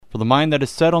the mind that is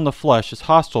set on the flesh is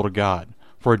hostile to God,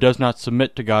 for it does not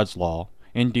submit to God's law.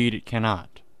 Indeed, it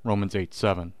cannot. Romans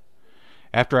 8:7.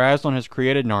 After Aslan has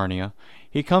created Narnia,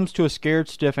 he comes to a scared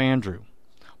stiff Andrew.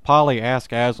 Polly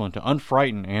asks Aslan to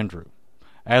unfrighten Andrew.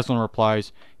 Aslan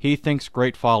replies, "He thinks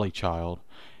great folly, child,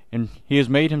 and he has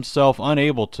made himself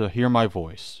unable to hear my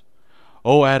voice.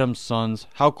 O Adam's sons,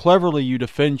 how cleverly you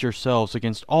defend yourselves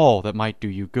against all that might do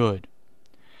you good."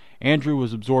 Andrew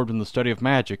was absorbed in the study of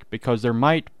magic because there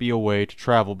might be a way to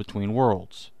travel between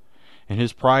worlds. In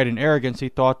his pride and arrogance he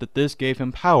thought that this gave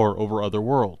him power over other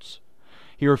worlds.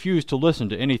 He refused to listen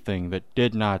to anything that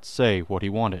did not say what he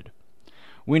wanted.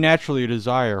 We naturally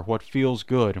desire what feels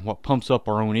good and what pumps up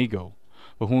our own ego,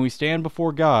 but when we stand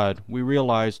before God, we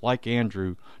realize, like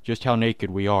Andrew, just how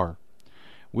naked we are.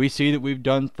 We see that we've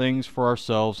done things for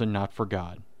ourselves and not for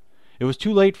God. It was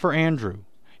too late for Andrew.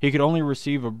 He could only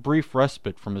receive a brief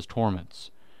respite from his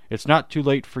torments. It's not too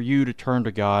late for you to turn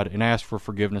to God and ask for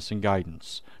forgiveness and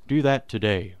guidance. Do that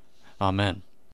today. Amen.